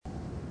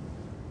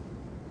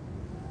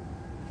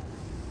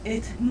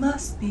It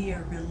must be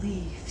a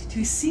relief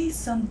to see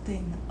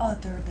something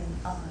other than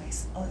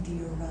ice on the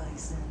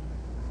horizon.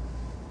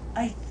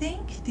 I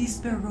think these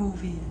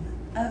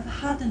Barovian have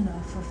had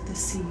enough of the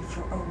sea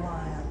for a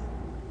while.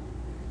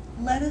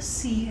 Let us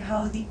see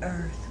how the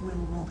earth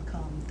will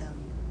welcome them.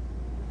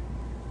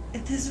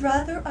 It is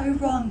rather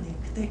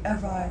ironic they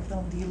arrived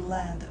on the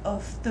land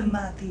of the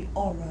Mati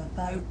Aura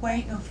by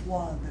way of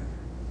water.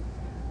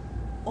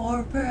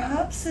 Or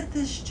perhaps it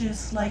is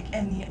just like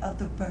any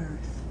other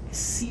birth,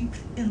 seeped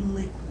in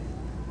liquid.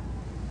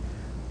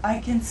 I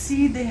can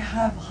see they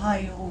have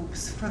high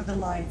hopes for the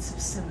lights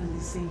of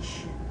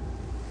civilization.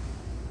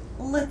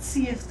 Let's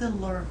see if the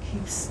lure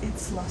keeps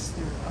its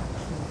luster up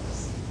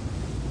close.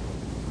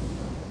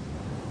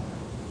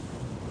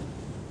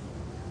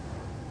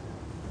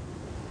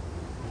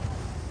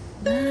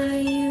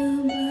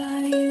 Баю,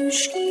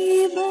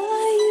 баюшки,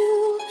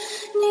 баю,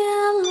 не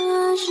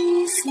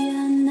ложись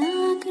я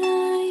на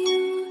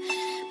краю.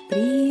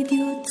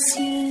 Придет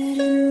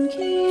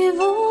серенький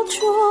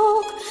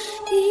волчок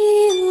и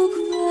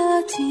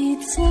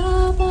ухватится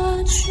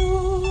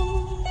бочок.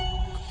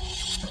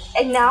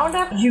 And now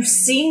that you've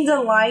seen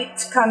the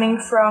light coming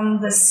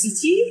from the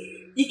city,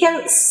 you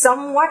can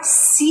somewhat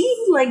see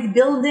like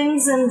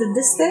buildings in the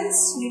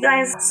distance. You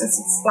guys, since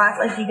it's flat,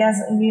 like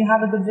you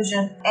have a good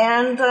vision.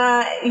 And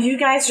you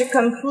guys should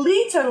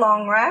complete a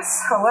long rest.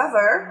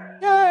 However,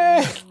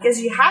 because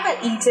you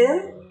haven't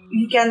eaten,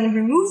 you can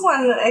remove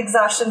one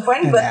exhaustion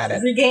point, and but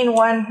regain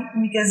one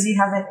because you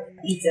haven't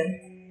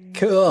eaten.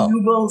 Cool.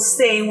 You will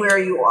stay where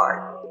you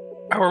are.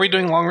 How are we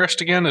doing long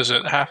rest again? Is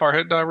it half our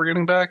hit die we're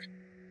getting back?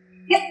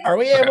 Yep. Are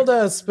we able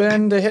to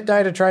spend a hit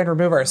die to try and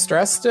remove our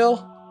stress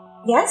still?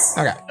 Yes.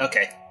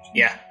 Okay.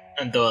 Yeah.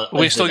 And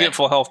we still get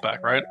full health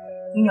back, right?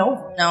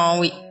 No. No,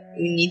 we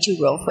need to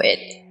roll for it.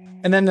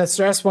 And then the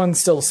stress one's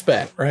still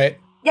spent, right?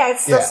 Yeah,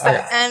 it's still spent.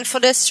 Okay. And for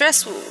the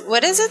stress,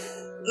 what is it?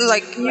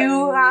 Like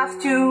you have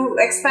to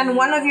expend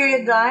one of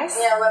your dice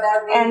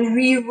and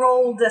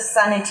re-roll the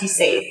sanity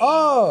save.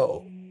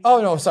 Oh,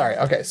 no, sorry.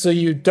 Okay, so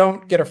you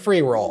don't get a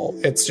free roll.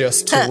 It's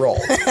just to roll.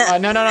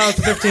 No, it's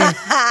a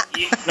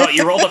 15.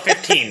 You rolled a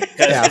 15,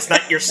 because it's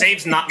not your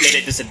save's not made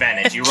at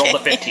disadvantage. You rolled a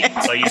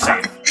 15, so you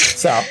save.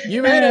 So,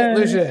 you made it,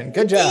 Lucian.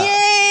 Good job.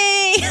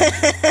 Yay!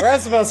 The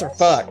rest of us are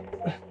fucked.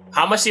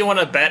 How much do you want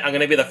to bet I'm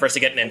going to be the first to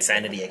get an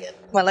insanity again?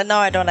 Well, no,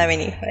 I don't have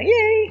any.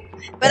 Yay!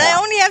 But I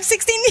only have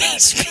 16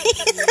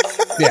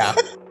 HP. Yeah.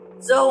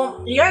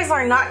 So, you guys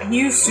are not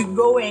used to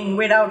going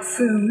without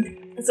food.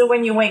 So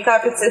when you wake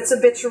up, it's a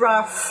bit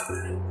rough.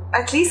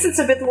 At least it's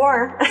a bit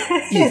warm.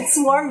 It's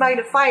warm by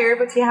the fire,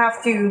 but you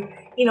have to,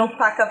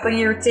 pack up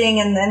your thing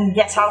and then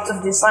get out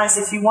of this ice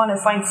if you want to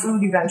find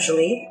food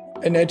eventually.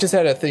 And I just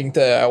had a thing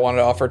that I wanted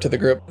to offer to the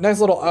group. Nice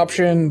little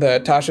option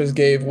that Tasha's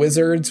gave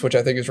wizards, which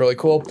I think is really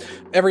cool.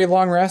 Every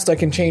long rest, I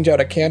can change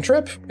out a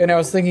cantrip. And I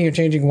was thinking of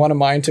changing one of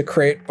mine to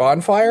create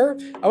bonfire.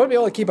 I wouldn't be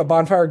able to keep a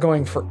bonfire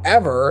going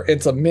forever.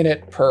 It's a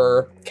minute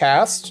per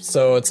cast.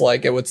 So it's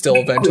like it would still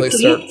eventually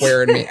start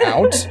wearing me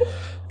out.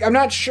 I'm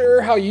not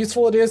sure how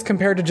useful it is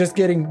compared to just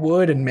getting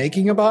wood and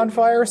making a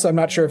bonfire. So I'm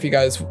not sure if you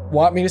guys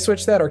want me to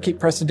switch that or keep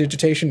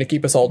prestidigitation to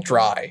keep us all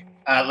dry.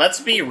 Let's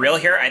be real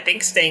here. I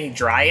think staying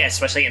dry,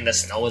 especially in the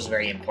snow, is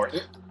very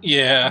important.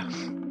 Yeah.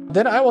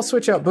 Then I will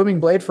switch out Booming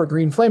Blade for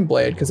Green Flame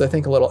Blade, because I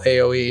think a little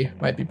AoE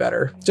might be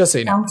better. Just so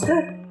you know. Sounds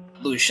good.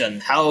 Lucian,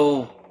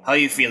 how are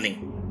you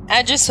feeling?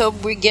 I just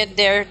hope we get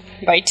there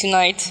by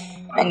tonight.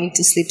 I need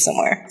to sleep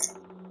somewhere.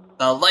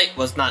 The light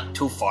was not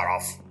too far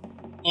off.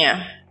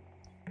 Yeah.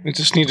 We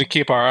just need to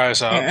keep our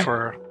eyes out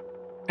for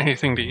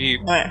anything to eat.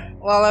 Right.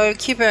 Well, I will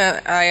keep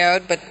an eye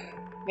out, but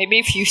maybe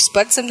if you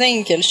spot something,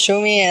 you can show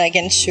me and I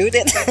can shoot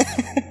it.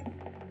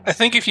 I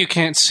think if you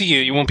can't see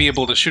it, you won't be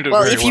able to shoot it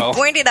well. very Well, if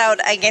you point it out,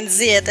 I can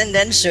see it and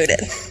then shoot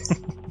it.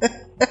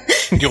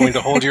 You want me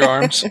to hold your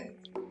arms?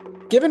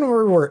 Given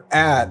where we're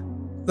at,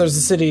 there's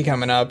a city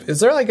coming up. Is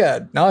there like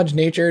a knowledge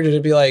nature? Did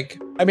it be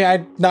like... I mean,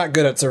 I'm not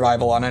good at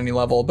survival on any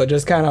level, but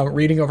just kind of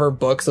reading over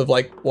books of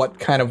like what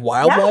kind of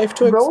wildlife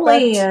to expect. Roll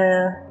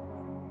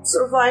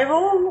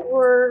survival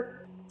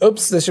or...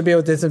 Oops, this should be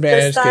with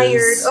disadvantage.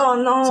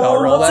 Oh no, so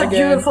I'll roll that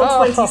again. Beautiful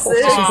 26.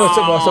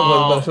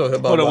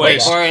 What a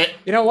waste.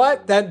 You know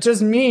what? That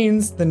just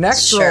means the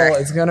next roll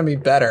is going to be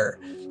better.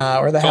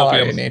 Where the hell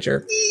are you,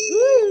 nature?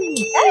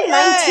 Hey,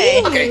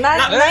 19. Okay.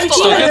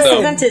 19 at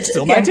disadvantage.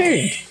 Still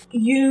 19.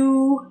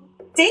 You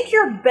think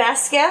your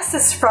best guess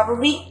is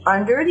probably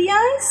under the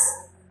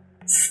ice?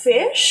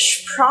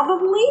 Fish,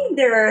 probably.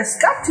 There's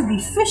got to be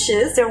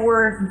fishes. There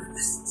were,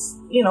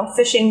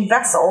 fishing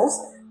vessels.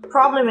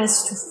 Problem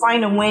is to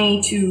find a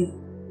way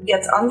to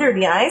get under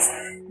the ice.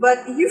 But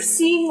you've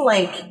seen,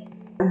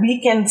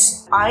 weakened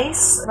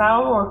ice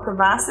around or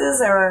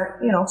crevasses or,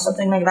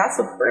 something like that.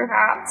 So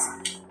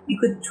perhaps you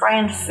could try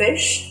and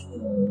fish.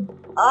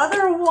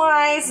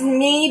 Otherwise,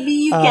 maybe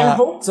you can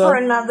hope for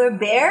another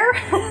bear.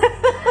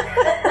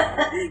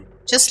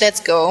 Just let's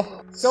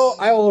go. So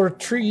I will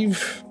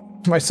retrieve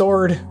my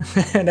sword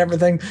and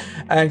everything,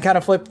 and kind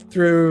of flip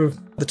through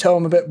the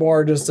tome a bit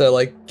more just to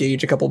like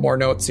gauge a couple more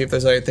notes, see if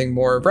there's anything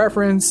more of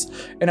reference,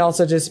 and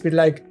also just be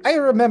like, I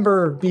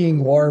remember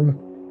being warm.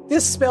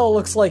 This spell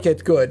looks like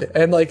it could.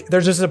 And like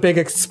there's just a big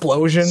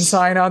explosion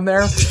sign on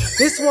there.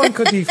 This one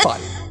could be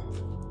fun.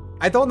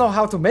 I don't know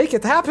how to make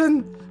it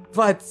happen,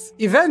 but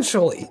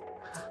eventually.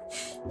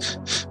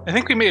 I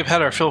think we may have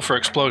had our fill for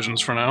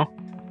explosions for now.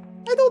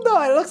 I don't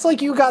know. It looks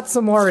like you got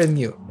some more in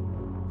you.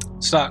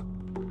 It's not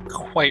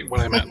quite what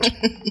I meant.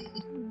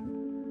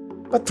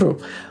 But true.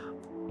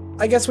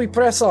 I guess we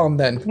press on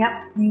then. Yep,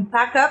 you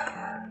pack up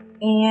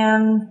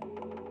and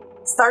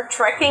start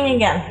trekking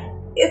again.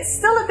 It's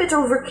still a bit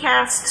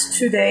overcast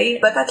today,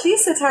 but at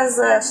least it has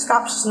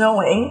stopped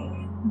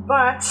snowing.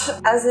 But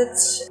as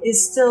it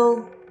is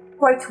still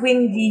quite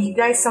windy, you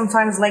guys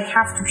sometimes like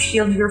have to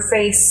shield your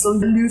face so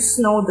the loose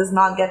snow does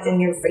not get in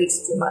your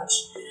face too much.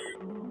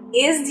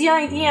 Is the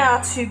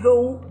idea to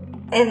go,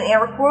 in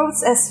air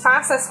quotes, as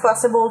fast as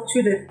possible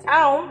to the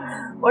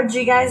town, or do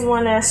you guys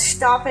want to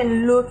stop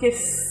and look if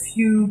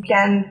you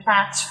can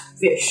catch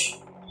fish?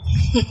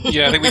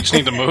 Yeah, I think we just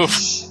need to move.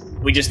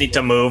 We just need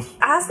to move.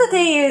 As the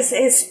day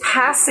is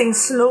passing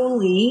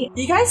slowly,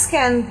 you guys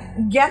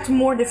can get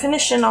more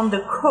definition on the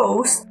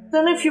coast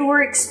than if you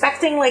were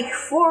expecting like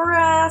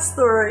forest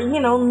or,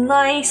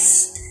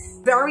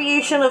 nice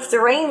variation of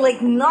terrain.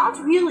 Like, not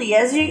really.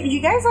 As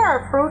you guys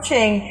are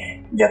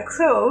approaching the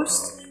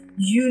coast,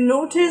 you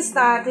notice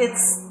that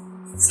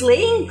it's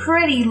laying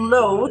pretty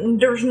low.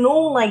 There's no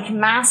like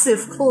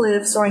massive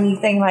cliffs or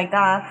anything like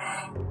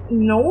that.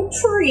 No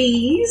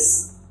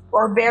trees.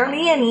 Or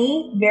barely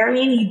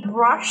any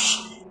brush.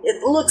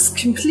 It looks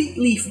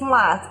completely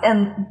flat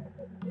and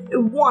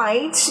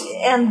white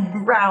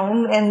and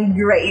brown and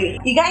gray.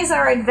 You guys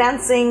are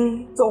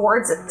advancing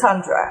towards a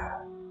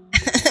tundra.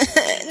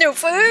 No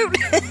food!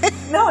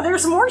 No,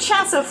 there's more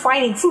chance of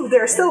finding food.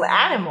 There are still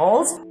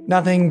animals.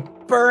 Nothing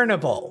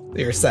burnable,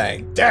 you're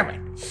saying. Damn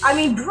it. I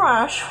mean,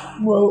 brush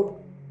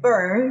will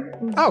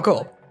burn. Oh,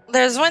 cool.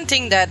 There's one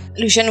thing that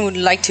Lucian would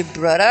like to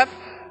bring up.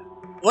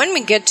 When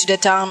we get to the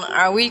town,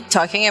 are we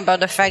talking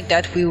about the fact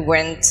that we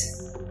went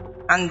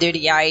under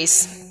the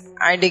ice?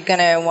 Are they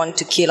gonna want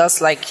to kill us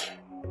like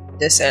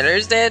the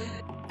sailors did?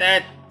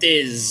 That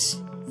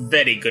is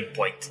very good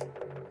point.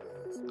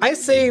 I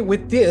say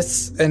with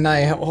this, and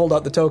I hold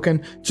out the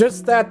token,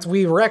 just that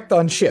we wrecked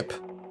on ship.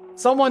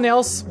 Someone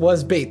else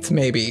was bait,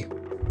 maybe,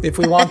 if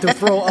we want to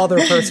throw other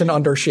person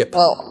under ship.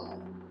 Well,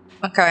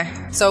 okay.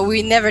 So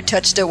we never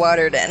touched the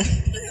water then.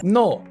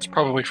 No. It's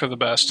probably for the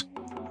best.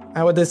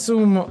 I would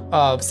assume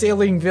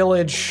Sailing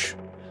Village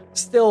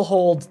still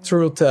hold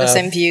true to... The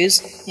same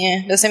views.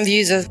 Yeah, the same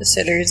views as the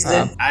sailors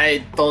did.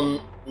 I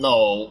don't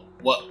know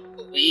what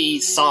we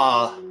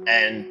saw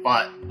and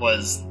what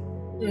was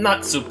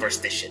not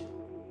superstition.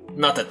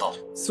 Not at all.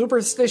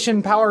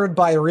 Superstition powered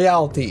by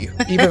reality.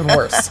 Even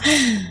worse.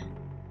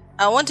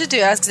 I wanted to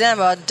ask them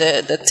about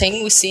the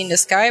thing we see in the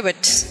sky, but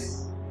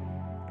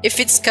if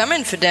it's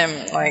common for them,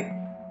 like,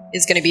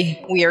 it's gonna be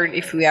weird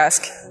if we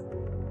ask.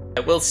 I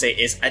will say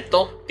is I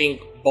don't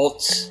think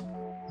boats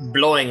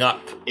blowing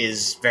up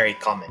is very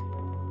common.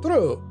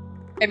 True.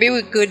 Maybe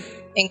we could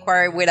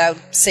inquire without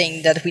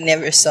saying that we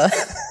never saw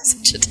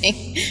such a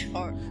thing.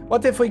 Or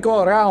What if we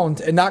go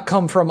around and not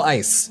come from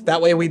ice? That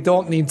way we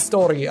don't need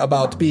story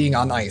about being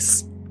on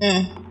ice.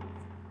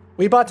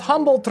 We but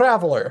humble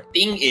traveler.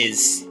 Thing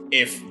is,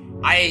 if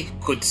I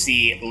could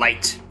see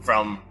light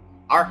from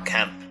our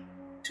camp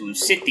to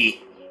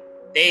city,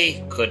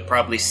 they could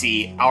probably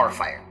see our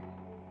fire.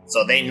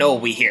 So they know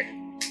we here.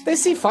 They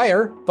see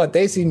fire, but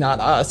they see not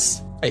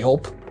us, I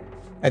hope.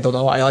 I don't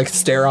know, I like to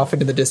stare off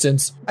into the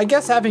distance. I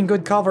guess having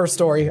good cover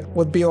story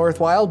would be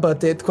worthwhile,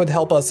 but it could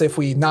help us if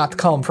we not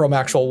come from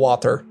actual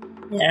water.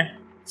 yeah,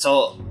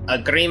 So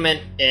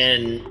agreement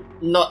in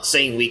not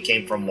saying we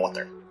came from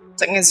water.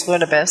 I think it's for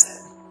the best.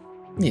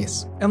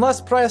 Yes.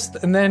 Unless pressed,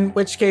 and then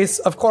which case,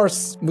 of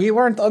course, we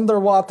weren't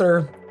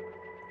underwater,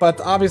 but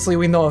obviously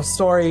we know a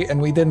story and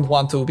we didn't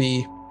want to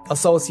be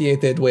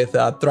associated with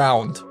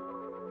drowned.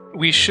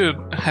 We should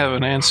have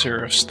an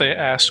answer if they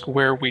ask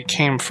where we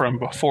came from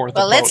before the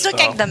boat, Let's look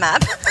though. at the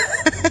map.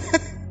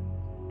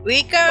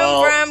 We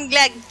come from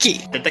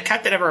Gladkey. Did the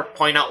captain ever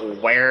point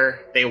out where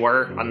they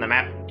were on the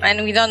map?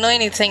 And we don't know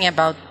anything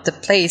about the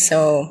place,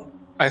 so...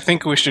 I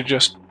think we should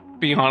just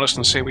be honest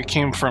and say we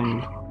came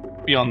from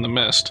beyond the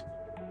mist.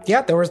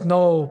 Yeah, there was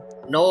no...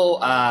 No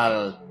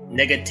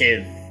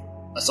negative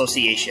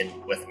association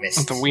with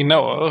mist. That we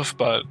know of,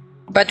 but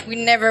But we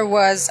never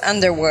was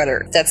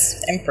underwater.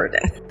 That's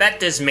important.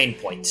 That is main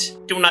point.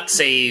 Do not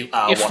say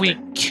if water. we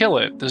kill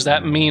it, does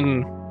that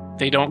mean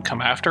they don't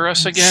come after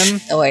us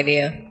again? No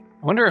idea.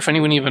 I wonder if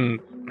anyone even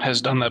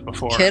has done that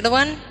before. Kill the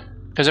one?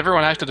 Because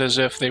everyone acted as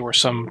if they were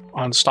some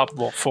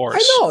unstoppable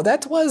force. I know,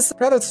 that was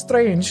rather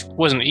strange. It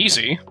wasn't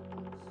easy,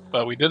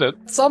 but we did it.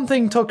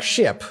 Something took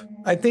ship.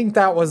 I think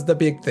that was the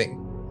big thing.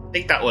 I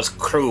think that was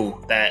crew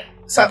that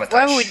But sabotaged.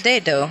 why would they,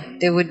 though?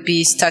 They would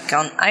be stuck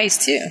on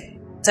ice, too.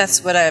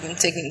 That's what I'm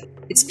thinking.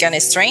 It's kind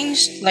of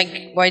strange.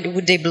 Like, why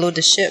would they blow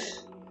the ship?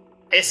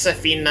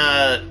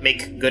 Esafina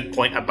make a good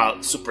point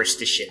about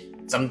superstition.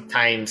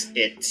 Sometimes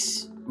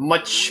it's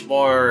much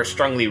more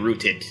strongly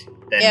rooted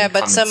than Yeah,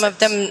 but common some of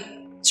sense.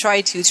 them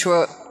try to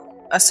throw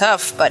us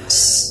off, but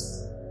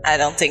I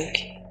don't think.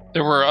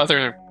 There were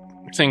other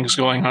things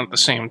going on at the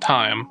same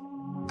time.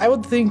 I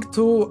would think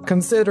too,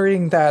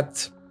 considering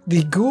that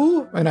the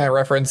goo, and I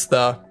reference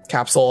the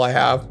capsule I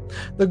have,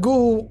 the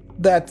goo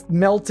that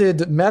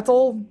melted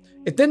metal,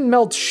 it didn't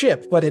melt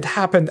ship, but it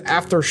happened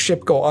after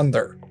ship go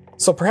under.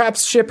 So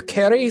perhaps ship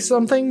carry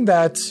something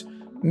that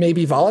may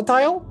be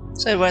volatile?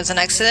 So it was an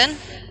accident?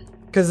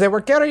 Because they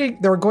were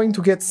going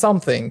to get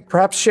something.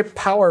 Perhaps ship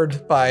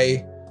powered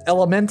by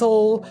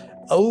elemental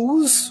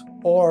O's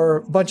or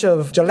a bunch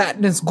of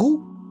gelatinous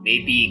goo?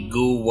 Maybe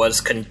goo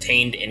was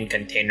contained in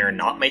container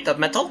not made of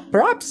metal?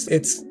 Perhaps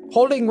it's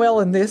holding well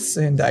in this,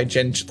 and I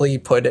gently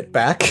put it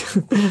back.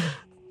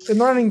 Been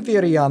running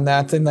theory on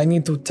that, and I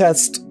need to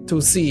test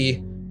to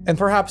see. And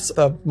perhaps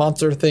the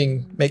monster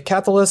thing make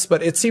catalyst,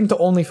 but it seemed to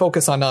only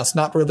focus on us,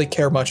 not really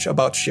care much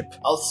about ship.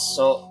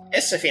 Also,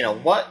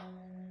 Esafina, what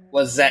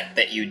was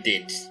that you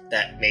did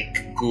that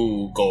make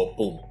goo go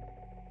boom?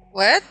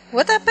 What?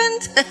 What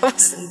happened? I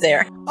wasn't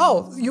there.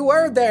 Oh, you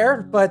were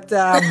there, but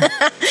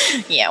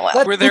Yeah,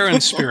 well. We're there in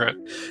spirit.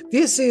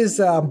 this is,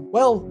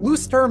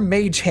 loose term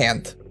mage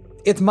hand.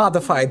 It's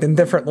modified in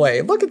different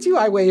way. Look at you,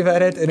 I wave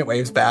at it, and it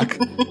waves back.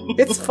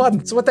 It's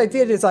fun. So what I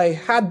did is I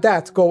had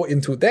that go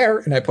into there,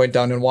 and I point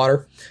down in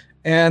water,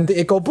 and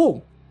it go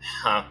boom.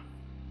 Huh.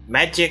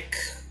 Magic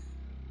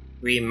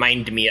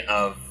remind me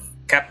of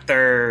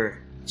Captor.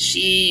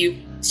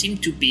 She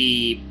seemed to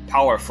be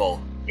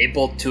powerful,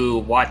 able to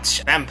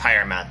watch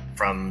Vampire Man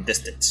from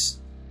distance.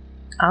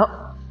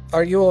 Oh.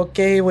 Are you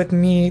okay with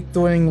me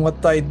doing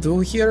what I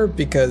do here?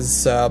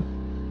 Because,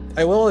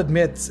 I will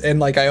admit,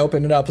 and I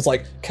open it up, it's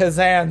like,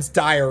 Kazan's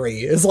diary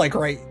is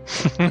right.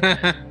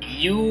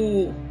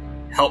 You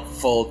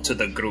helpful to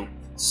the group,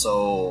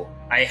 so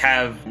I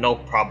have no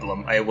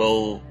problem. I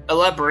will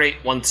elaborate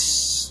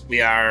once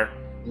we are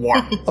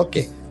warm.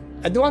 Okay.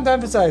 I do want to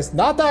emphasize,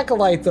 not the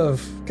acolyte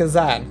of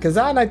Kazan.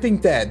 Kazan, I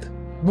think, dead.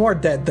 More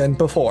dead than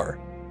before.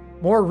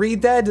 More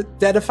re-dead,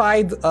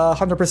 deadified,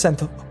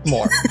 100%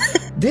 more.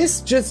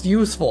 This just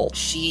useful.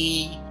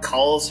 She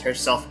calls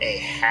herself a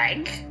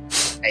hag,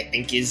 I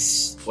think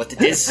is what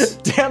it is.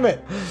 Damn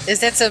it.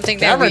 Is that something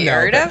Damn that it, we no.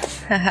 heard of?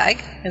 A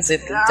hag? Is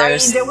it that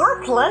there's... There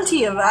were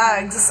plenty of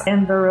eggs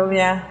in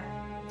Barovia.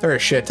 There are a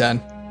shit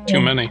ton. Too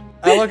many.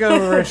 I look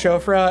over at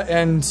Shofra,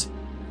 and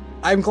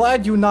I'm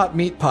glad you not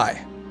meat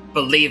pie.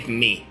 Believe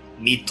me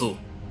too.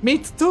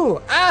 Meat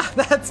too. Ah,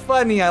 that's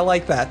funny. I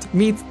like that.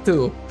 Meat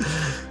too.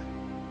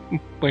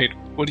 Wait,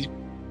 what do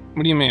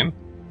you mean?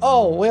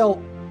 Oh,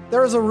 well,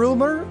 there's a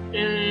rumor.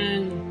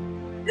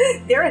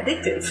 They're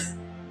addictive.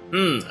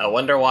 I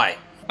wonder why.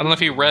 I don't know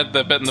if you read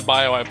the bit in the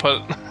bio I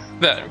put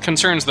that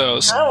concerns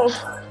those. Oh.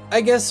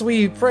 I guess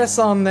we press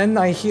on then.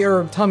 I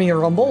hear tummy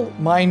rumble.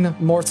 Mine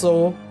more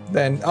so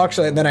than...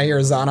 Actually, then I hear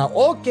Zana.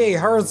 Okay,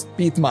 hers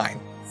beat mine.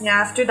 Yeah,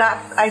 after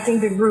that, I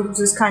think the group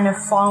just kind of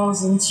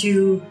falls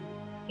into,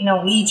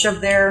 each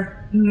of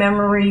their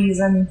memories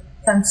and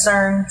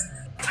concerns.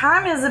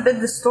 Time is a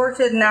bit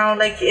distorted now.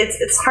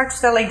 It's hard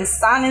to tell. The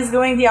sun is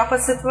going the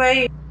opposite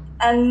way,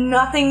 and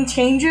nothing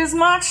changes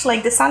much.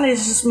 The sun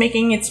is just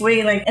making its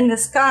way in the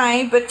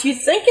sky, but you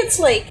think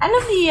it's end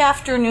of the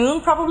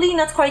afternoon, probably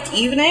not quite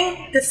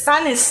evening. The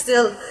sun is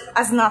still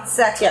has not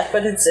set yet,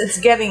 but it's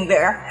getting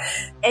there.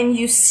 And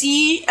you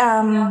see,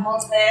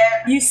 almost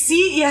there. You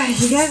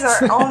guys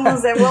are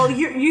almost there. Well,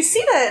 you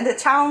see the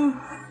town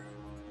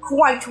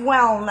quite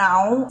well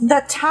now.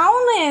 The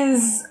town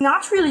is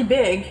not really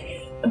big,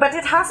 but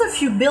it has a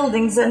few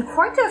buildings and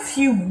quite a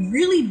few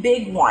really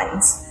big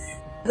ones.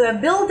 The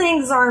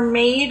buildings are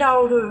made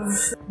out of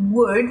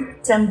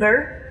wood,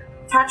 timber,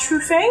 thatch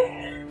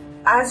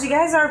roofing. As you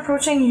guys are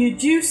approaching, you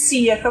do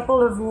see a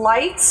couple of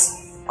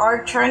lights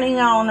are turning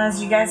on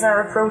as you guys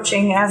are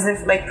approaching, as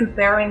if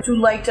preparing to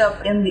light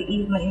up in the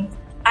evening.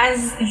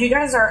 As you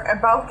guys are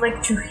about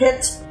to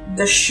hit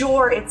the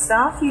shore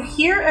itself, you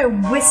hear a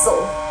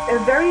whistle,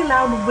 a very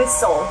loud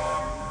whistle.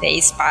 They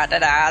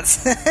spotted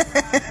us.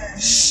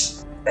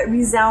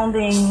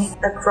 Resounding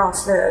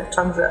across the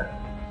tundra.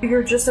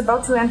 You're just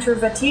about to enter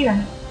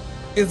Vatir.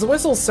 Does the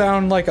whistle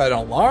sound like an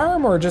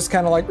alarm, or just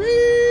kind of like... Beep?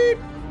 It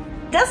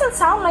doesn't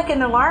sound like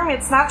an alarm.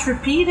 It's not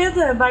repeated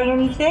by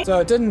anything. So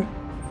it didn't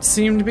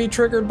seem to be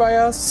triggered by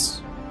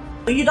us?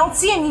 You don't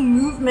see any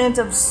movement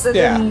of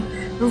sudden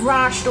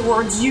rush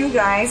towards you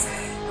guys.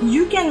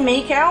 You can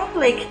make out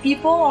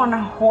people on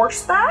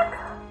horseback.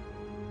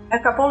 A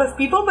couple of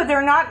people, but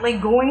they're not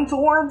going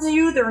towards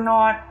you. They're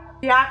not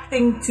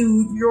reacting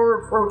to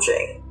your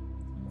approaching.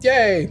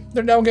 Yay!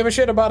 They don't give a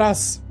shit about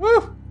us.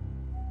 Woo!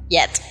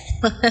 Yet.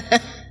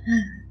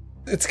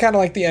 It's kind of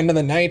like the end of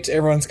the night.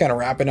 Everyone's kind of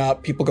wrapping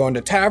up. People going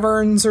to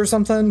taverns or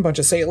something. Bunch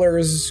of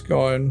sailors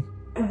going...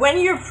 When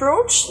you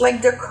approach,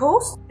 the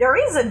coast, there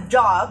is a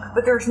dock,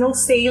 but there's no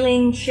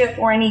sailing ship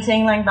or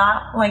anything like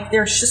that.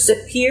 There's just a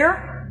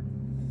pier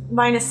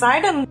by the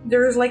side, and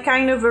there's like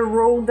kind of a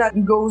road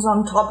that goes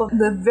on top of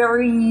the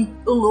very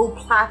low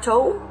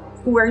plateau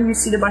where you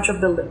see a bunch of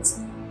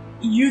buildings.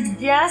 You'd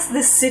guess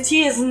the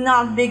city is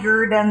not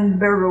bigger than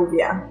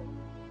Barovia.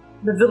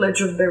 The village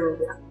of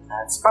Barovia.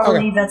 It's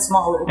probably that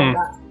smaller than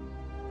that.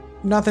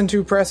 Nothing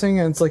too pressing,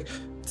 and it's like,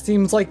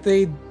 seems like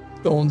they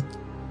don't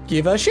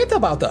give a shit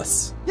about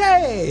us.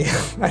 Yay!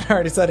 I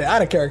already said it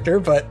out of character,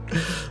 but...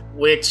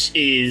 Which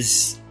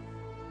is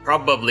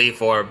probably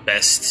for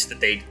best that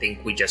they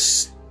think we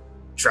just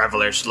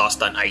travelers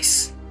lost on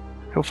ice.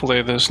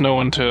 Hopefully there's no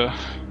one to...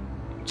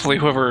 Hopefully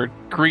whoever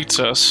greets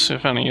us,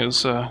 if any,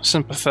 is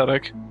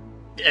sympathetic.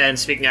 And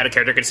speaking out of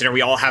character, consider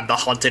we all have the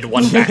haunted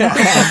one back.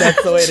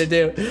 That's the way to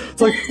do it.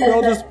 It's like, we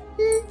all just,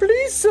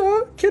 please,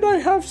 sir, can I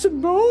have some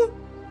more?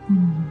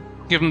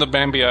 Give him the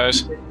Bambi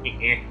eyes.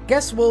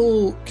 Guess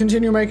we'll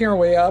continue making our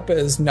way up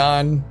as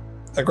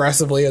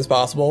non-aggressively as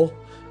possible.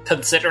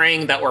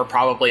 Considering that we're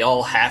probably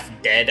all half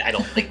dead, I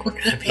don't think we're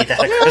going to be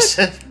that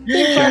aggressive. I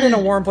think finding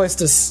a warm place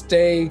to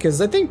stay,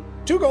 because I think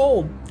 2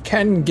 gold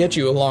can get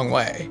you a long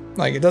way.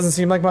 Like, it doesn't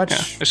seem like much.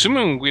 Yeah.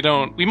 Assuming we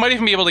might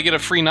even be able to get a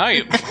free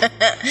night.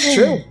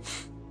 True.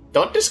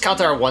 Don't discount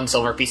our 1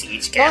 silver piece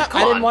each, Cam.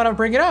 I didn't want to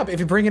bring it up. If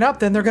you bring it up,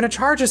 then they're going to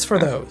charge us for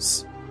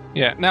those.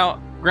 Yeah,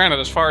 now, granted,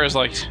 as far as,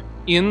 like,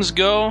 inns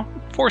go,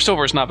 4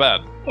 silver is not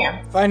bad.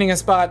 Yeah. Finding a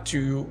spot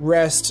to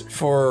rest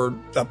for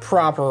the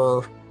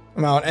proper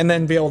amount and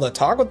then be able to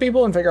talk with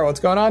people and figure out what's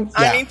going on.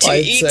 I need to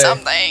eat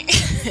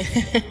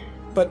something.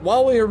 But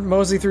while we're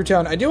mosey through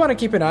town, I do want to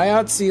keep an eye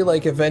out, see,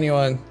 like, if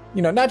anyone,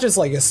 not just,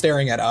 like, is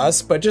staring at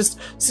us, but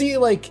just see,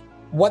 like,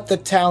 what the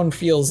town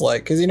feels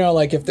like. Because,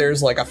 like, if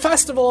there's, like, a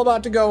festival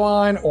about to go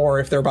on, or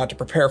if they're about to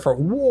prepare for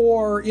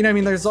war,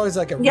 there's always,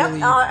 like, a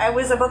really... I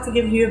was about to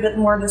give you a bit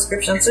more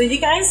description. So you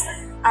guys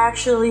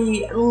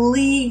actually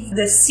leave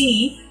the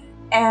sea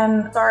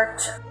and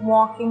start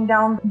walking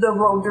down the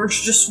road. There's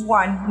just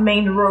one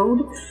main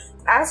road.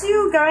 As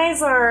you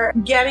guys are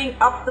getting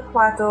up the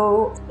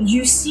plateau,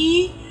 you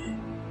see...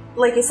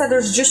 Like I said,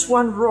 there's just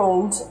one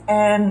road,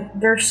 and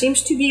there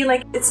seems to be,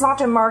 like, it's not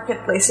a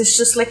marketplace, it's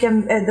just like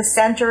the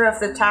center of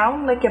the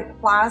town, like a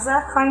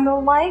plaza, kind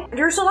of like.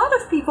 There's a lot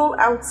of people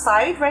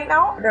outside right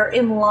now, they're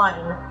in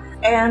line.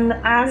 And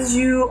as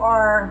you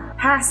are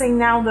passing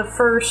now the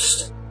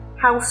first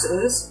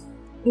houses,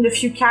 and a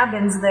few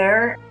cabins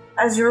there,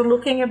 as you're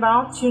looking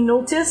about, you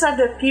notice that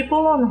the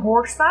people on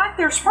horseback,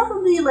 there's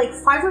probably like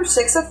 5 or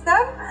 6 of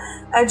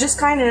them, just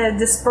kind of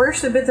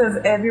dispersed a bit of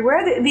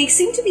everywhere. They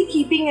seem to be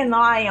keeping an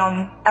eye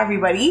on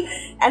everybody,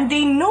 and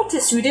they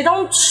notice you. They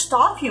don't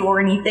stop you or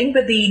anything,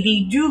 but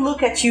they do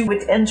look at you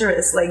with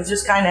interest, like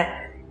just kind of,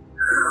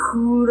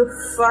 who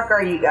the fuck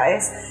are you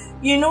guys?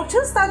 You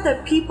notice that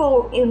the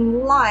people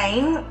in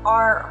line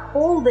are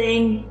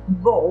holding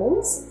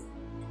bowls.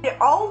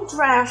 They're all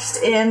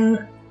dressed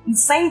in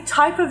same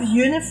type of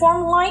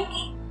uniform-like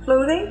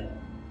clothing.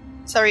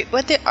 Sorry,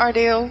 are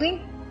they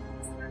holding?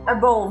 A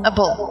bowl. A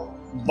bowl.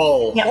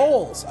 Bowl. Yeah.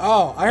 Bowls.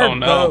 Oh, I heard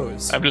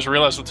bows. I've just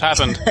realized what's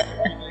happened.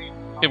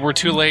 We're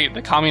too late.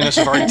 The communists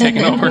have already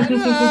taken over.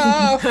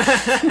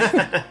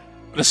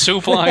 The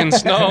soup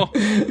lines, no.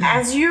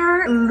 As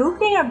you're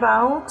looking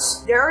about,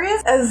 there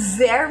is a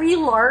very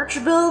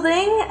large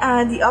building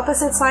the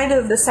opposite side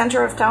of the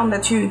center of town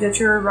that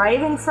you're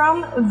arriving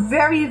from. A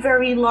very,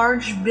 very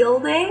large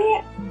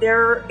building.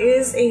 There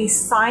is a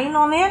sign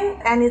on it,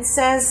 and it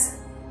says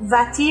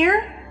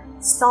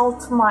Vatir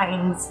Salt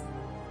Mines.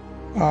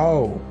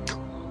 Oh.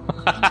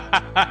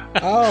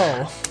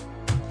 Oh.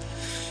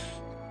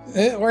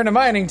 We're in a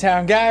mining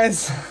town,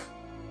 guys.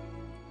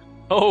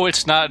 Oh,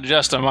 it's not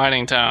just a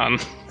mining town.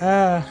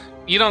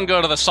 You don't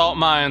go to the salt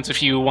mines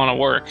if you want to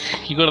work.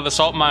 You go to the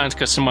salt mines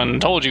because someone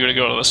told you to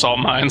go to the salt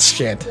mines.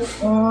 Shit.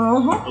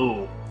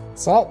 Ooh.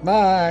 Salt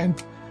mine.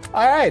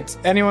 Alright,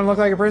 anyone look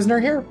like a prisoner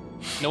here?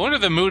 No wonder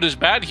the mood is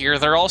bad here.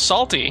 They're all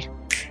salty.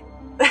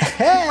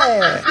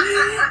 Hey!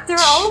 They're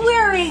all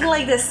wearing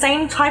like the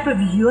same type of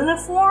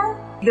uniform.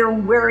 They're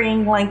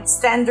wearing like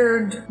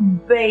standard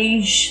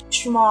beige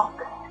schmuck.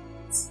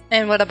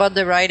 And what about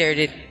the rider?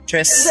 The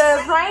dress?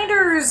 The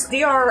riders,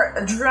 they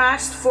are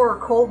dressed for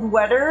cold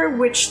weather,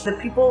 which the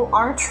people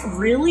aren't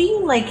really.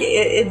 Like,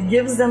 it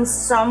gives them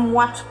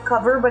somewhat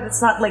cover, but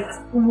it's not like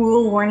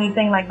wool or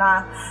anything like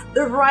that.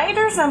 The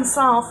riders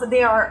themselves,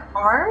 they are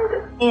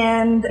armed,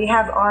 and they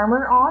have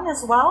armor on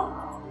as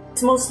well.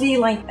 It's mostly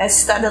like a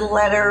studded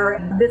leather,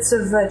 bits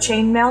of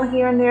chainmail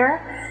here and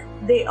there.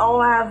 They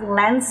all have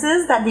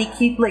lances that they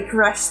keep like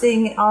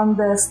resting on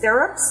the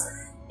stirrups.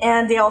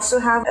 And they also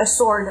have a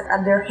sword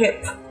at their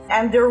hip.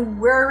 And they're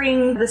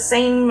wearing the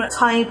same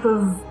type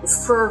of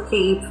fur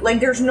cape.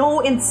 Like, there's no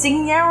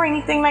insignia or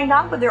anything like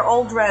that, but they're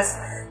all dressed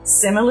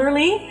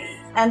similarly.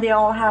 And they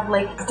all have,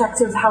 like,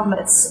 protective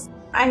helmets.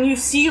 And you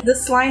see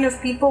this line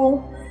of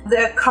people,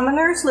 the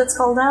commoners, let's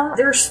call them.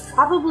 There's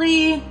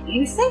probably,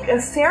 you think, a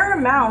fair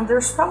amount.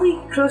 There's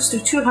probably close to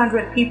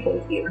 200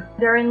 people here.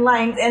 They're in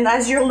line. And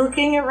as you're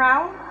looking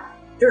around,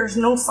 there's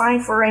no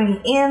sign for any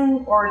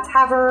inn or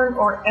tavern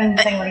or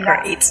anything like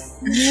that.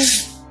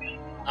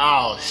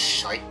 Oh,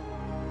 shite.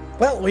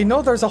 Well, we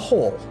know there's a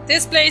hole.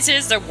 This place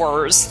is the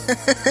worst.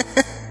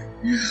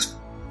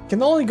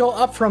 Can only go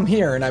up from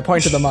here, and I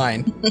point to the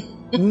mine.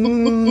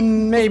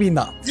 Maybe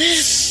not.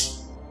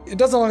 It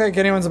doesn't look like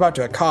anyone's about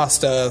to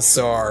accost us,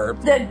 or...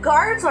 The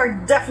guards are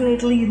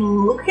definitely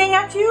looking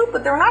at you,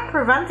 but they're not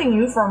preventing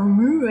you from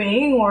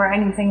moving or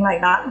anything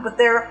like that, but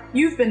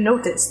you've been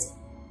noticed.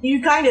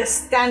 You kind of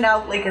stand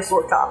out like a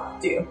sore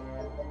thumb, too.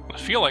 I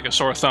feel like a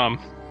sore thumb.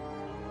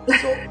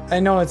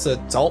 I know it's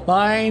a salt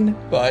mine,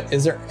 but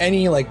is there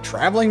any,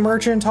 traveling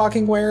merchant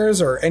talking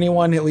wares, or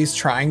anyone at least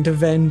trying to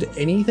vend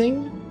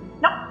anything?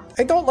 No.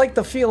 I don't like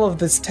the feel of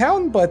this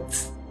town, but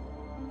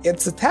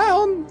it's a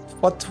town.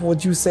 What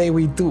would you say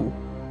we do?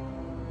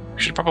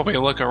 We should probably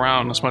look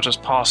around as much as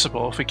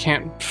possible. If we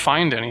can't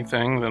find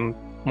anything, then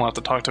we'll have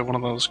to talk to one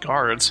of those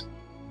guards.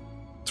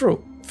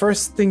 True.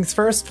 First things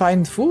first,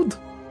 find food.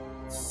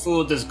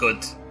 Food is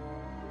good.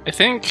 I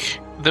think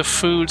the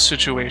food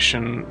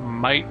situation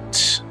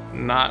might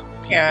not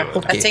be good.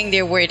 Okay. I think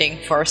they're waiting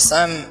for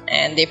some,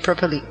 and they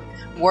probably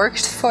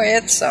worked for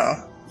it, so...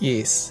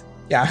 Yes.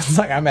 Yeah, it's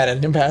like I'm at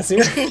an impasse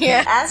here.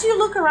 Yeah. As you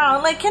look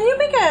around, can you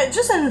make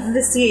just an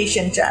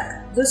investigation check?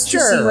 Just to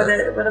see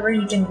whatever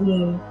you can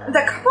glean.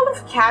 The couple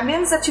of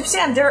cabins that you've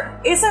seen, there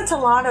isn't a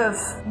lot of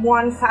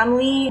one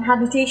family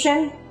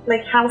habitation,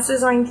 like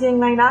houses or anything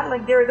like that.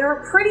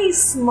 They're pretty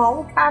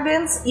small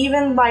cabins,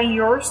 even by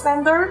your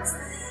standards.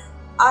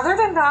 Other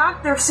than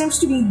that, there seems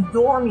to be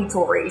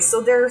dormitories.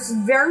 So there's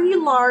very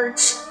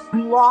large,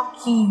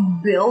 blocky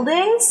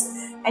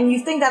buildings, and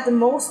you think that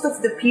most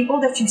of the people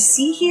that you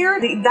see here,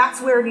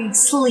 that's where they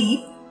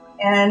sleep.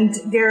 And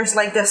there's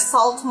the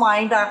salt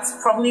mine,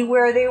 that's probably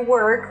where they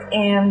work,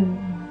 and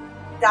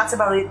that's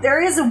about it.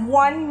 There is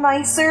one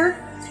nicer.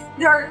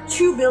 There are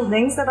two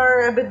buildings that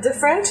are a bit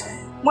different.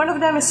 One of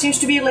them seems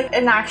to be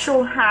an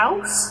actual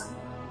house,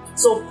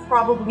 so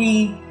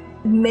probably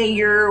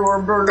mayor or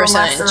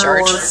burgomaster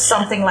or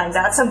something like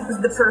that.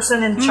 The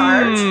person in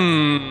charge.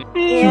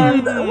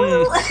 And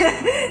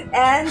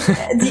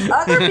and the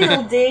other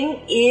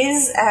building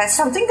is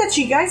something that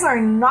you guys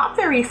are not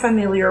very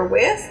familiar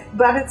with,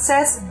 but it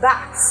says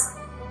bats.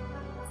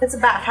 It's a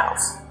bat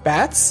house.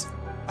 Bats?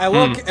 I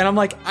look and I'm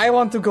like, I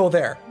want to go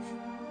there.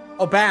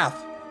 A bath.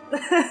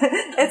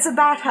 It's a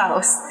bat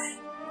house.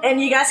 And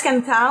you guys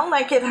can tell,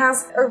 it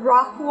has a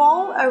rock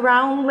wall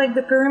around,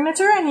 the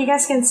perimeter, and you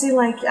guys can see,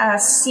 a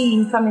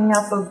scene coming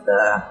up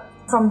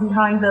from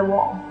behind the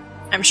wall.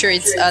 I'm sure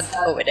it's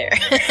over there.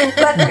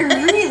 But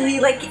really,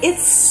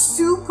 it's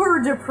super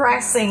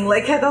depressing.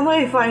 I don't know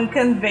if I'm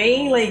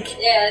conveying,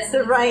 yes.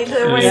 the right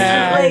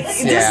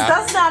this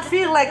does not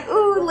feel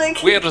ooh,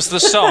 Where is the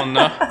sun?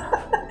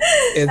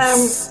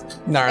 It's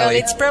gnarly. Well,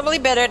 it's probably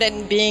better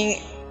than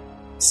being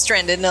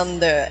stranded on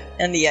the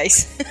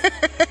ice.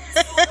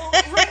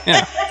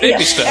 Yeah,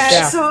 baby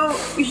steps. So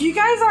you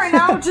guys are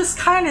now just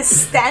kind of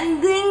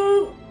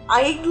standing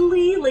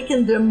idly,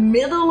 in the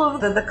middle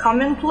of the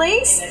common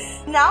place.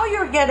 Now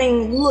you're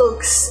getting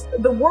looks.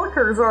 The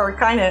workers are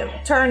kind of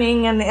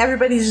turning, and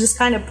everybody's just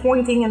kind of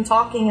pointing and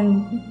talking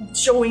and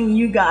showing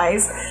you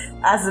guys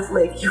as if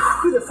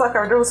who the fuck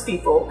are those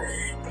people?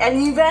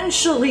 And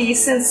eventually,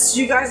 since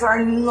you guys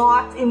are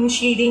not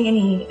initiating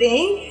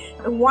anything,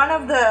 one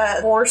of the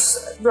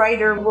horse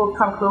rider will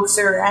come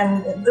closer,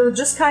 and they're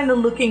just kind of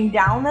looking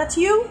down at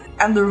you,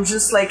 and they're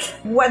just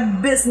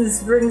what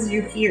business brings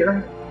you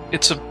here?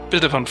 It's a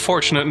bit of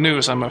unfortunate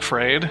news, I'm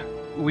afraid.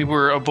 We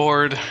were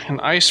aboard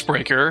an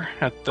icebreaker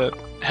at the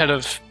head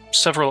of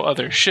several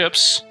other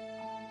ships,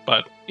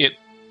 but it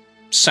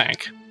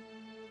sank.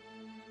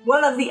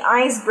 One of the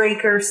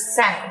icebreakers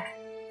sank.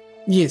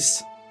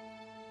 Yes.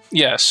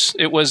 Yes,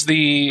 it was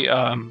the...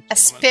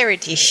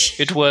 Asperity.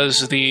 It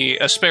was the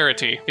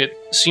Asperity. It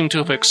seemed to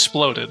have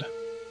exploded.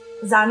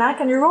 Zana,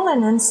 can you roll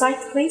an insight,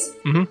 please?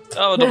 Mm-hmm.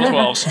 Oh, double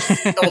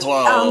 12s. Double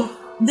 12.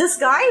 This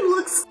guy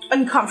looks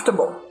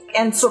uncomfortable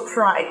and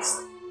surprised,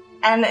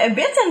 and a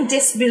bit in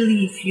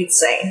disbelief, you'd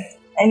say.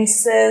 And he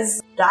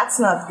says, that's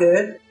not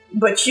good,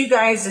 but you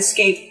guys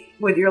escaped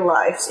with your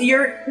lives.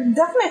 You're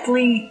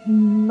definitely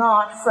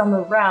not from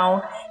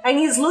around. And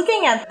he's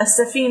looking at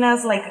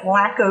Safina's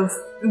lack of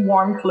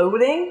warm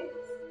clothing.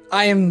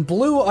 I am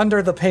blue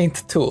under the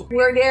paint too.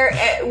 Were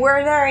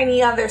there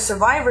any other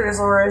survivors,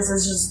 or is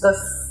this just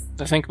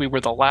I think we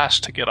were the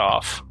last to get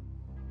off,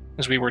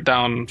 as we were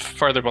down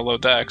farther below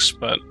decks,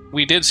 but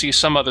we did see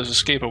some others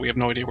escape, but we have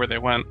no idea where they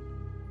went.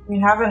 We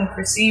haven't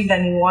perceived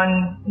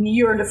anyone.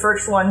 You're the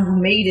first one who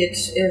made it,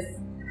 if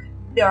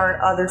there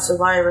are other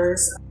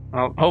survivors.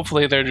 Well,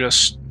 hopefully they're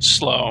just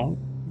slow.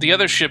 The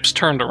other ships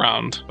turned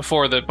around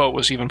before the boat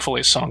was even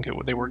fully sunk.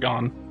 They were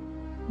gone.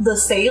 The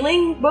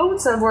sailing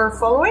boats that were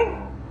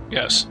following?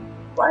 Yes.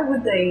 Why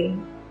would they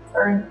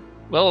turn?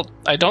 Well,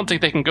 I don't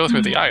think they can go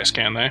through the ice,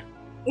 can they?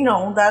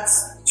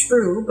 That's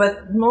true,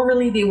 but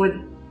normally they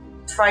would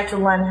try to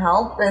lend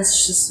help.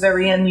 That's just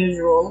very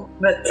unusual.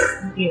 But,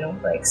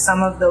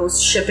 some of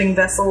those shipping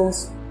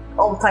vessels,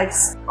 all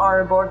types,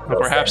 are aboard. Or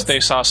perhaps they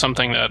saw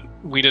something that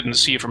we didn't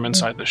see from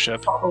inside the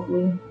ship.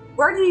 Probably.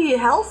 Where did he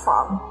hail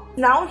from?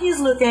 Now he's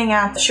looking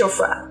at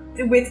Shofra.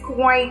 with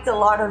quite a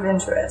lot of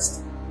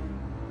interest.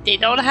 They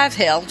don't have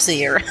helps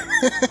here.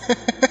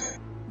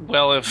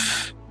 Well,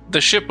 if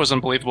the ship was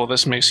unbelievable,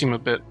 this may seem a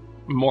bit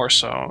more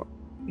so.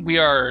 We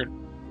are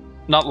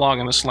not long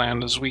in this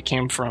land as we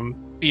came from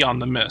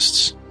beyond the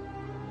mists.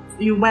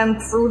 You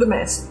went through the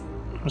mist.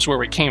 That's where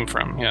we came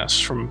from, yes,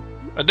 from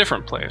a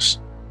different place.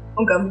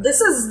 Okay,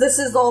 this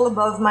is all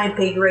above my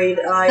pay grade.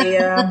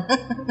 I'm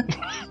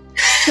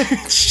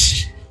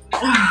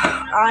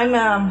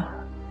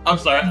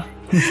sorry.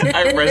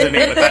 I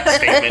resonate with that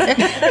statement.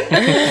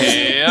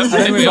 Yeah, I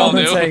think we've all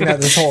been saying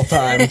that this whole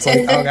time. It's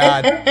like, oh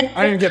god,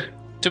 I didn't get.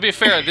 To be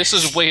fair, this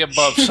is way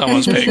above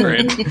someone's pay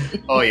grade.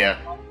 Oh yeah.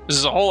 This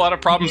is a whole lot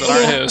of problems that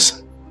aren't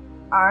his.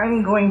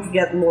 I'm going to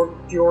get Lord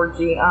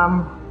Georgie.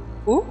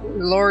 Ooh,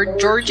 Lord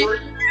Georgie?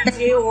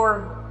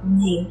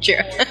 Georgie.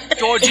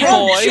 Georgie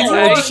boy,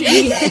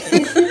 He's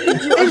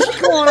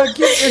gonna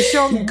get you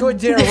something good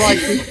there,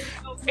 right?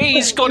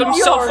 he's got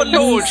himself a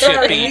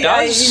lordship, he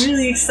does. I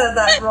really said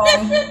that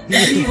wrong.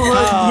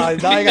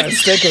 Now I gotta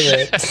stick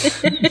with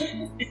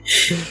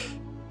it.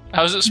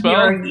 How's it spelled?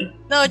 Georgie.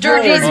 No,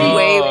 Georgie's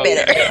way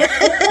better.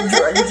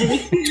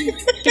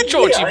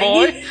 Georgie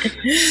boy.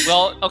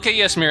 Well, okay,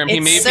 yes, Miriam, he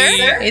may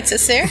Sir? be It's a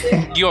sir?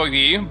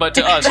 Georgie, but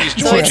to us, he's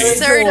So it's Georgie.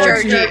 Sir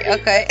Georgie,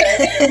 okay.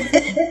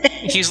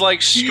 He's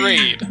like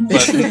straight,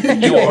 but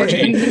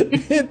Georgie.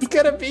 It's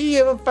gonna be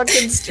a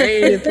fucking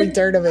straight if we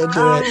turn him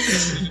into it.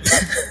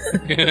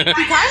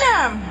 He kind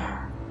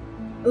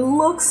of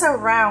looks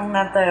around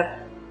at the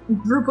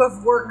group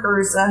of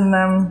workers and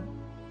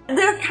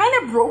they're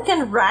kind of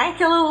broken rank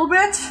a little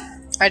bit.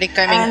 Are they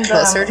coming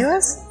closer to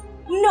us?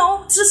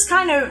 No, it's just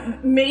kind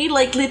of made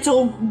like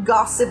little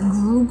gossip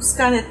groups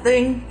kind of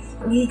thing.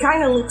 He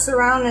kind of looks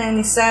around and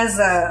he says,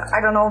 I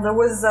don't know, there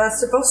was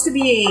supposed to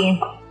be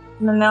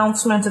an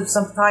announcement of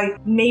some type.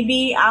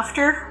 Maybe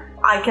after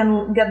I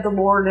can get the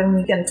Lord and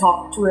we can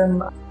talk to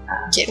him.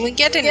 Can we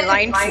get in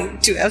line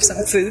to have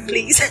some food,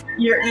 please?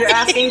 You're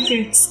asking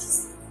to...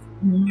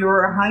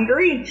 You're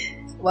hungry?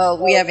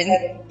 Well, we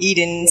haven't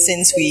eaten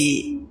since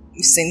the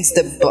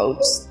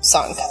boat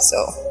sunk,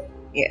 so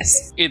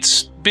yes.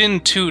 It's been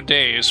 2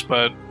 days,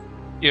 but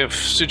if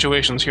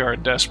situations here are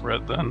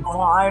desperate, then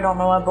Oh, I don't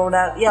know about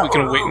that. Yeah, we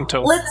can wait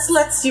until...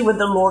 Let's see what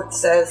the Lord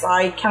says.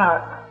 I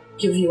cannot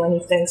give you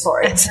anything.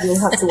 Sorry, you'll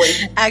have to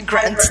wait. I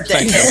grant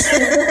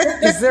that.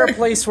 Is there a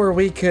place where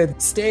we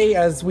could stay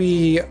as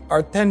we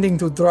are tending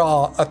to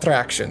draw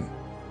attraction?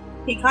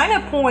 He kind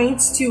of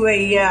points to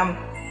a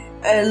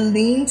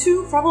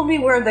lean-to, probably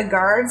where the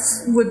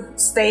guards would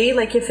stay,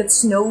 like if it's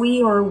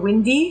snowy or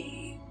windy.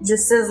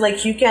 Just says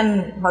like you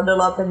can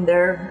huddle up in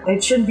there.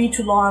 It shouldn't be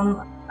too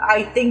long.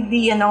 I think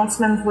the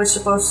announcement was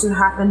supposed to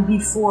happen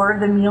before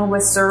the meal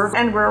was served,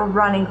 and we're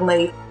running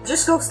late.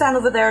 Just go stand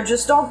over there.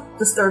 Just don't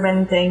disturb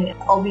anything.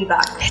 I'll be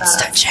back. Let's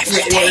touch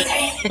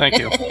everything. Thank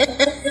you.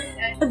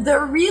 The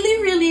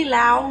really, really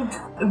loud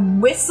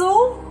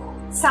whistle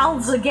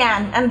sounds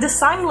again, and this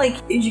time, like,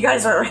 you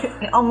guys are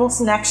almost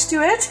next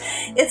to it.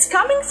 It's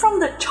coming from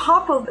the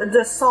top of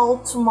the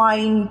salt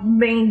mine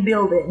main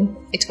building.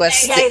 It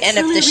was Yeah, the it's end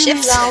of really, the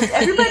really shift. loud.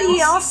 Everybody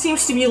else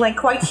seems to be like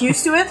quite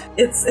used to it.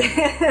 It's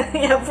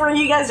yeah, for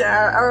you guys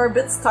are a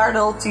bit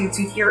startled to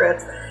hear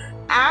it.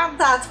 At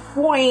that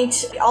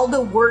point, all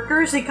the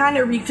workers, they kind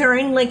of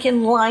return like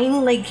in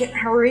line, like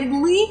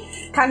hurriedly,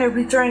 kind of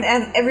return,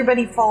 and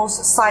everybody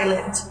falls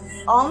silent.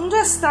 On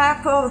the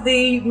step of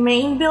the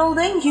main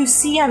building, you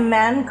see a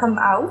man come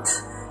out.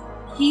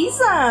 He's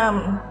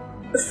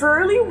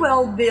fairly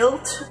well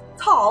built,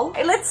 tall.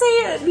 Let's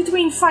say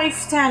between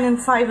 5'10" and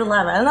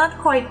 5'11", not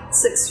quite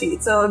 6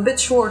 feet, so a bit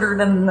shorter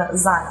than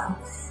Zana.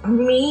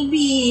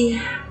 Maybe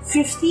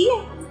 50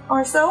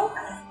 or so.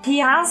 He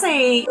has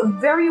a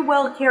very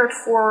well cared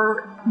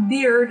for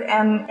beard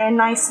and a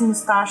nice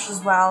mustache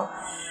as well.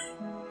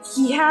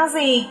 He has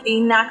a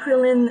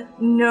nacrylin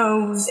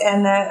nose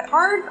and a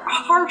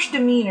harsh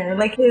demeanor.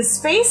 Like, his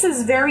face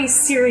is very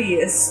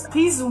serious.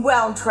 He's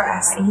well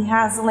dressed. He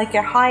has like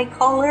a high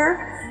collar,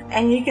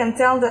 and you can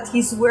tell that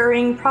he's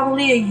wearing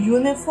probably a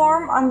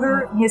uniform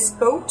under his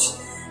coat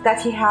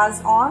that he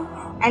has on.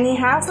 And he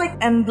has like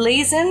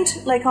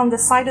emblazoned, like on the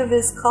side of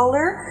his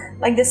collar,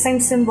 like the same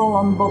symbol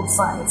on both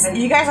sides.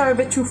 You guys are a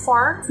bit too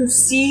far to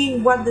see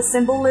what the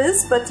symbol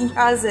is, but he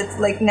has it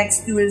like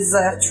next to his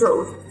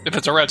throat. If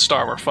it's a red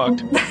star, we're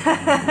fucked.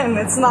 And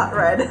it's not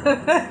red.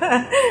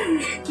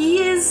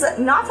 He is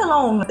not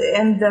alone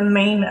in the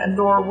main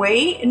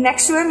doorway.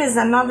 Next to him is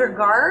another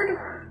guard,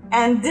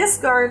 and this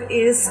guard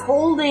is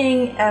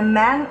holding a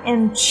man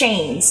in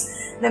chains.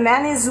 The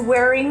man is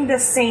wearing the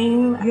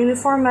same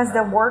uniform as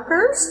the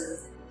workers.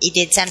 He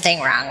did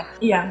something wrong.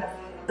 Yeah.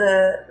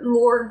 The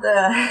Lord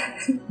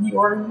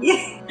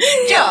Georgie.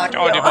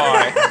 Georgie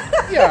boy.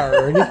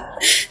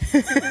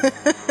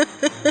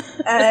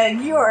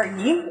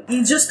 Georgie,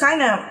 he just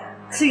kind of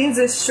cleans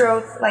his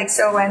throat like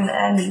so,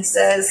 and he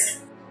says,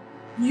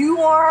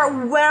 "You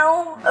are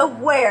well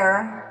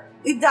aware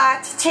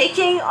that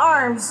taking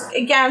arms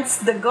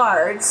against the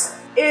guards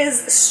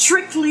is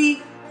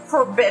strictly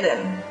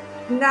forbidden.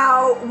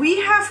 Now, we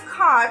have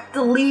caught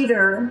the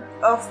leader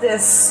of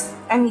this,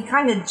 and he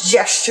kind of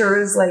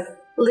gestures like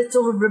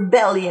little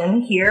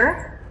rebellion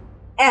here.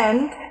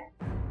 And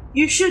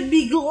you should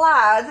be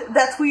glad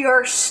that we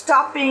are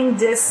stopping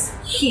this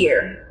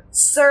here.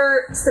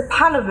 Sir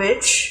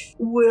Stepanovich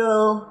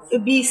will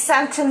be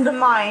sent in the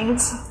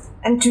mines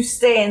and to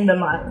stay in the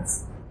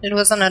mines. It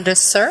was another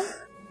sir?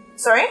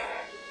 Sorry?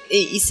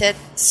 He said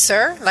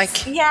sir?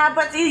 Like... Yeah,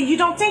 but you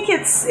don't think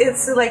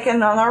it's like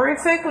an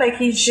honorific? Like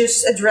he's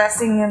just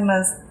addressing him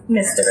as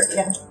Mr.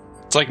 Yeah.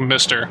 It's like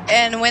Mr.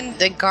 And when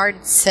the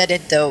guard said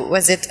it, though,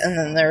 was it an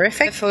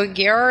honorific for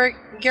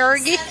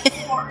Georgi?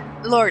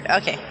 Lord,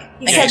 okay.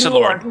 He said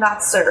Lord,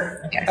 not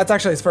Sir. Okay. That's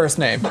actually his first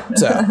name,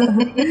 so.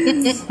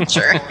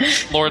 Sure.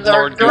 Lord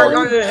Georgie.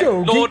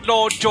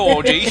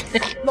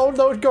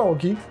 Lord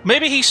Georgie.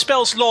 Maybe he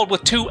spells Lord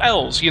with 2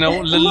 L's,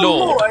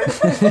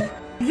 Lord.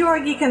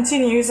 Georgi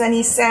continues and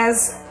he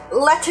says,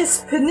 let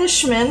his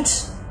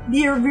punishment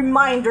be a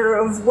reminder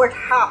of what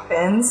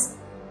happens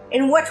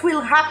and what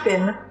will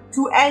happen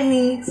to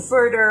any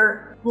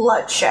further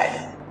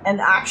bloodshed and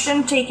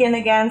action taken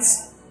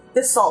against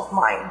the salt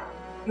mine.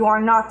 You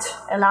are not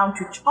allowed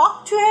to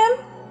talk to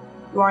him.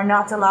 You are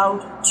not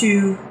allowed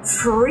to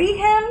free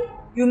him.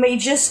 You may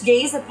just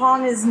gaze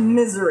upon his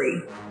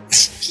misery.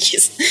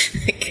 Yes.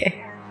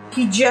 Okay.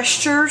 He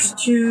gestures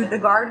to the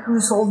guard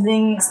who's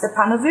holding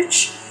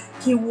Stepanovich.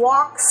 He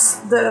walks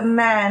the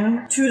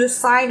man to the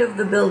side of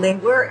the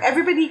building where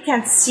everybody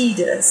can see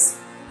this.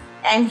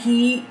 And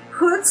he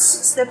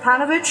puts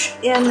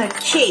Stepanovich in a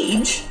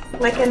cage,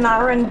 like an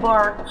iron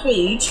bar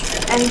cage,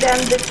 and then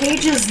the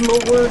cage is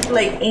lowered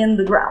like in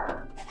the ground.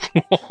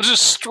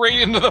 Just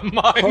straight into the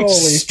mines. Holy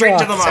Straight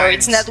to the mines. So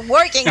it's not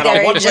working Got a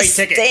there, one-way it's just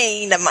ticket.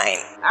 staying in the mine.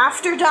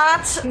 After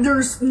that,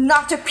 there's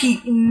not a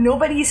peep.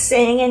 Nobody's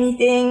saying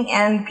anything,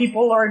 and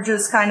people are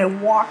just kind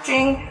of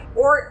watching.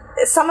 Or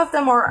some of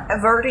them are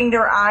averting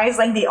their eyes,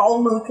 like they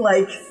all look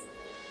like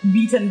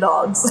beaten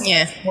dogs,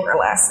 Yeah. more or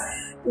less.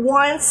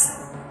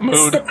 Once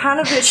Mood.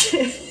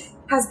 Stepanovich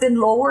has been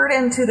lowered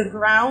into the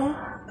ground,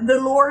 the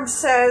Lord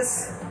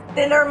says,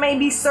 dinner may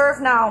be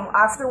served now.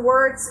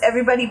 Afterwards,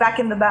 everybody back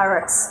in the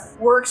barracks.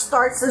 Work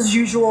starts as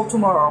usual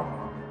tomorrow.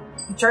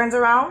 He turns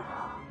around,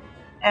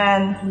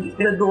 and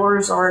the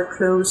doors are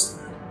closed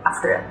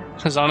after him.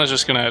 Hazana's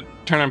just gonna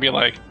turn and be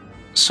like,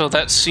 so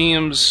that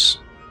seems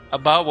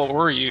about what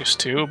we're used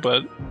to,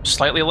 but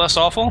slightly less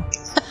awful?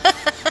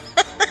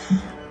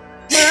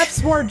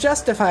 Perhaps more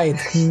justified,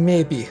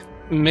 maybe.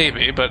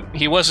 Maybe, but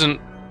he wasn't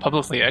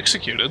publicly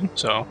executed,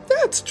 so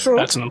That's true.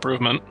 that's an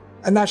improvement.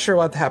 I'm not sure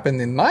what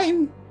happened in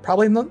mine.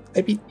 Probably not.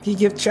 Maybe he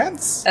give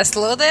chance. A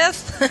slow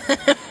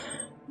death?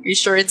 You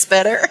sure it's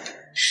better?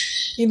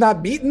 He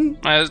not beaten.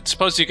 I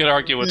suppose you could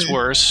argue it's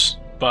worse,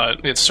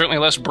 but it's certainly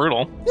less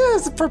brutal.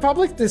 Yes, for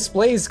public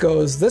displays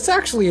goes, this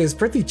actually is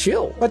pretty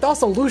chill. But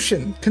also,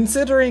 Lucian,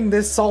 considering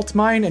this salt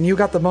mine and you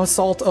got the most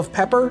salt of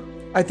pepper,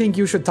 I think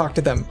you should talk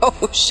to them.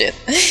 Oh shit.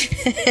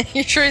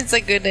 You sure it's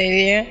a good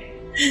idea?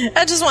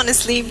 I just want to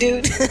sleep,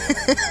 dude.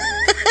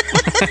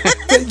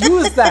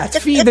 Use that.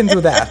 Feed into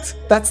that.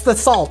 That's the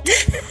salt.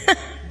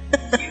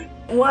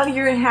 While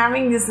you're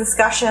having this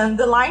discussion,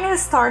 the line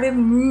has started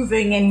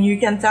moving, and you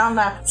can tell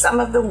that some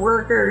of the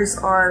workers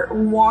are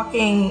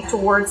walking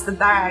towards the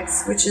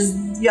barracks, which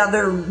is the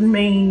other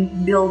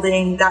main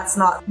building that's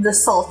not the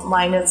salt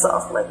mine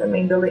itself, like the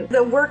main building.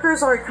 The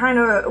workers are kind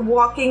of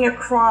walking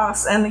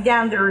across, and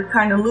again, they're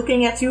kind of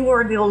looking at you,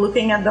 or they're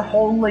looking at the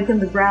hole like in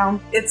the ground.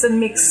 It's a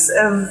mix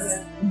of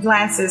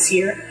glances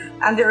here.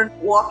 And they're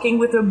walking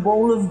with a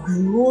bowl of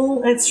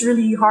gruel. It's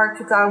really hard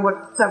to tell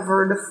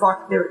whatever the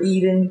fuck they're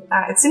eating.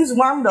 It seems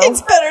warm though.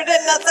 It's better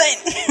than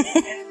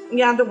nothing.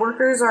 Yeah, the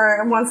workers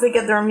are, once they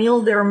get their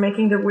meal, they're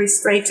making their way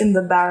straight in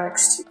the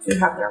barracks to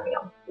have their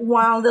meal.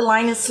 While the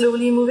line is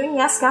slowly moving,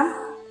 yes,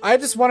 Cam? I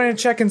just wanted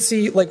to check and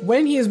see, like,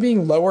 when he is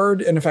being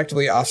lowered and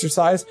effectively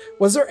ostracized,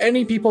 was there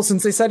any people,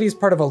 since they said he's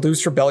part of a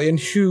loose rebellion,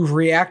 who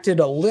reacted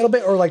a little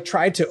bit or, like,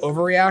 tried to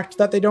overreact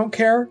that they don't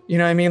care? You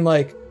know what I mean?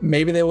 Like,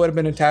 maybe they would have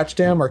been attached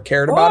to him or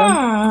cared about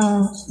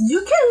him?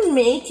 You can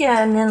make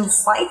an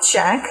insight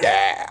check.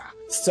 Yeah.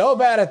 So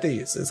bad at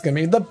these. It's going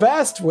to be the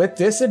best with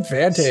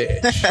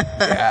disadvantage.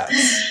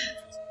 Yes.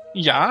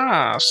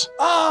 Yes.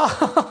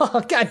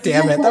 Oh, god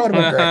damn it. That would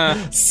have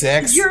been great.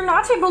 6. You're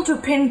not able to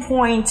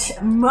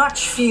pinpoint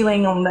much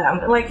feeling on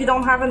them. Like, you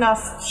don't have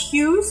enough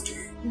cues.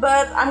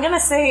 But I'm gonna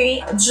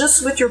say,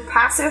 just with your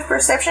passive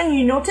perception,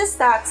 you notice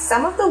that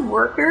some of the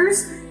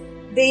workers,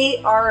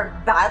 they are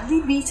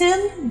badly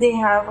beaten. They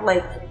have,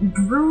 like,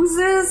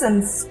 bruises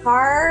and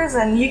scars,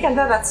 and you can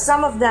tell that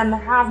some of them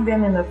have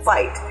been in a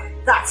fight.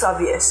 That's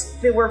obvious.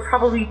 They were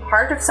probably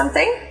part of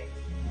something.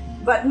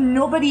 But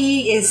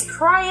nobody is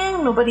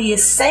crying, nobody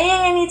is saying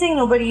anything,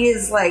 nobody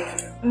is, like,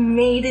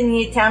 made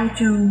any attempt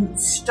to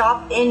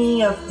stop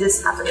any of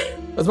this happening.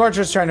 I was more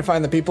just trying to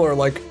find the people who are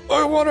like,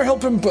 I want to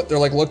help him, but they're,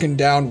 like, looking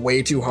down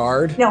way too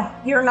hard. No,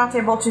 you're not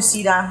able to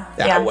see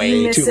that. Way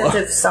you miss too it low.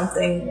 if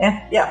something.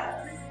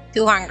 Yeah.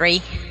 Too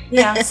hungry.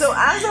 Yeah, so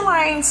as the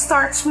line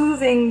starts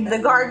moving, the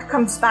guard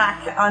comes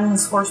back on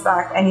his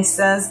horseback and he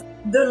says,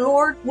 The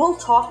Lord will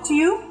talk to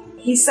you.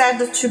 He said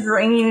to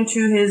bring you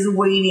into his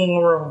waiting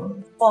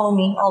room. Follow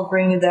me, I'll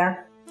bring you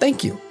there.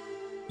 Thank you.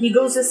 He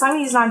goes this time,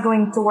 he's not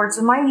going towards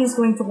the mine, he's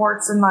going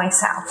towards a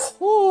nice house.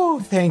 Oh,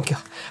 thank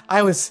God.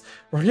 I was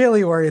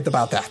really worried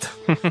about that.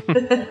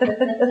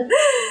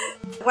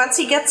 Once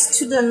he gets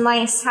to the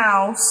nice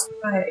house,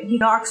 he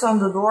knocks on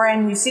the door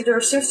and you see there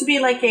seems to be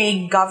like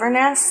a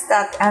governess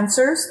that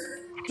answers.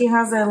 She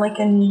has a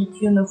neat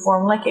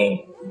uniform, like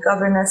a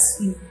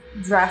governess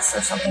dress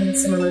or something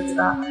similar to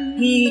that.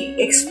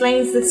 He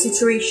explains the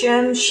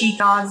situation, she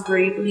nods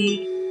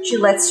gravely, she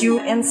lets you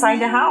inside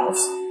the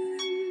house.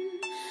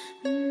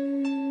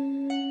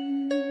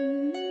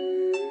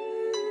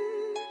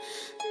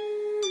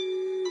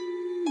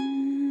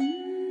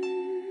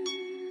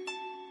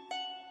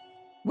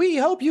 We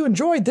hope you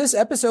enjoyed this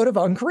episode of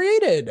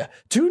Uncreated.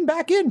 Tune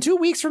back in 2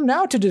 weeks from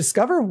now to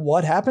discover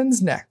what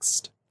happens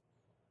next.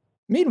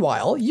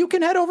 Meanwhile, you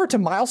can head over to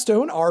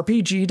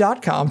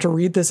milestonerpg.com to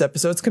read this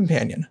episode's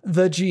companion,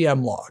 the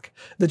GM Log.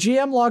 The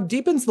GM Log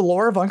deepens the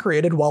lore of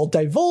Uncreated while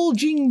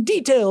divulging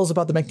details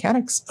about the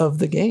mechanics of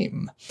the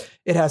game.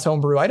 It has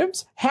homebrew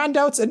items,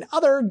 handouts, and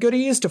other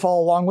goodies to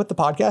follow along with the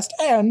podcast,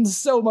 and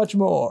so much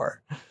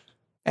more.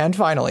 And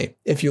finally,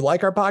 if you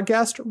like our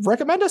podcast,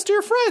 recommend us to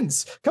your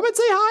friends. Come and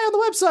say hi on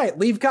the website.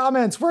 Leave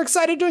comments. We're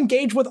excited to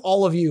engage with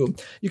all of you.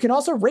 You can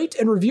also rate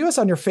and review us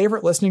on your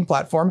favorite listening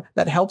platform.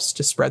 That helps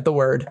to spread the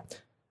word.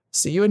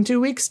 See you in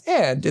 2 weeks,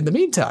 and in the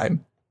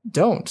meantime,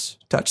 don't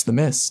touch the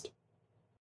mist.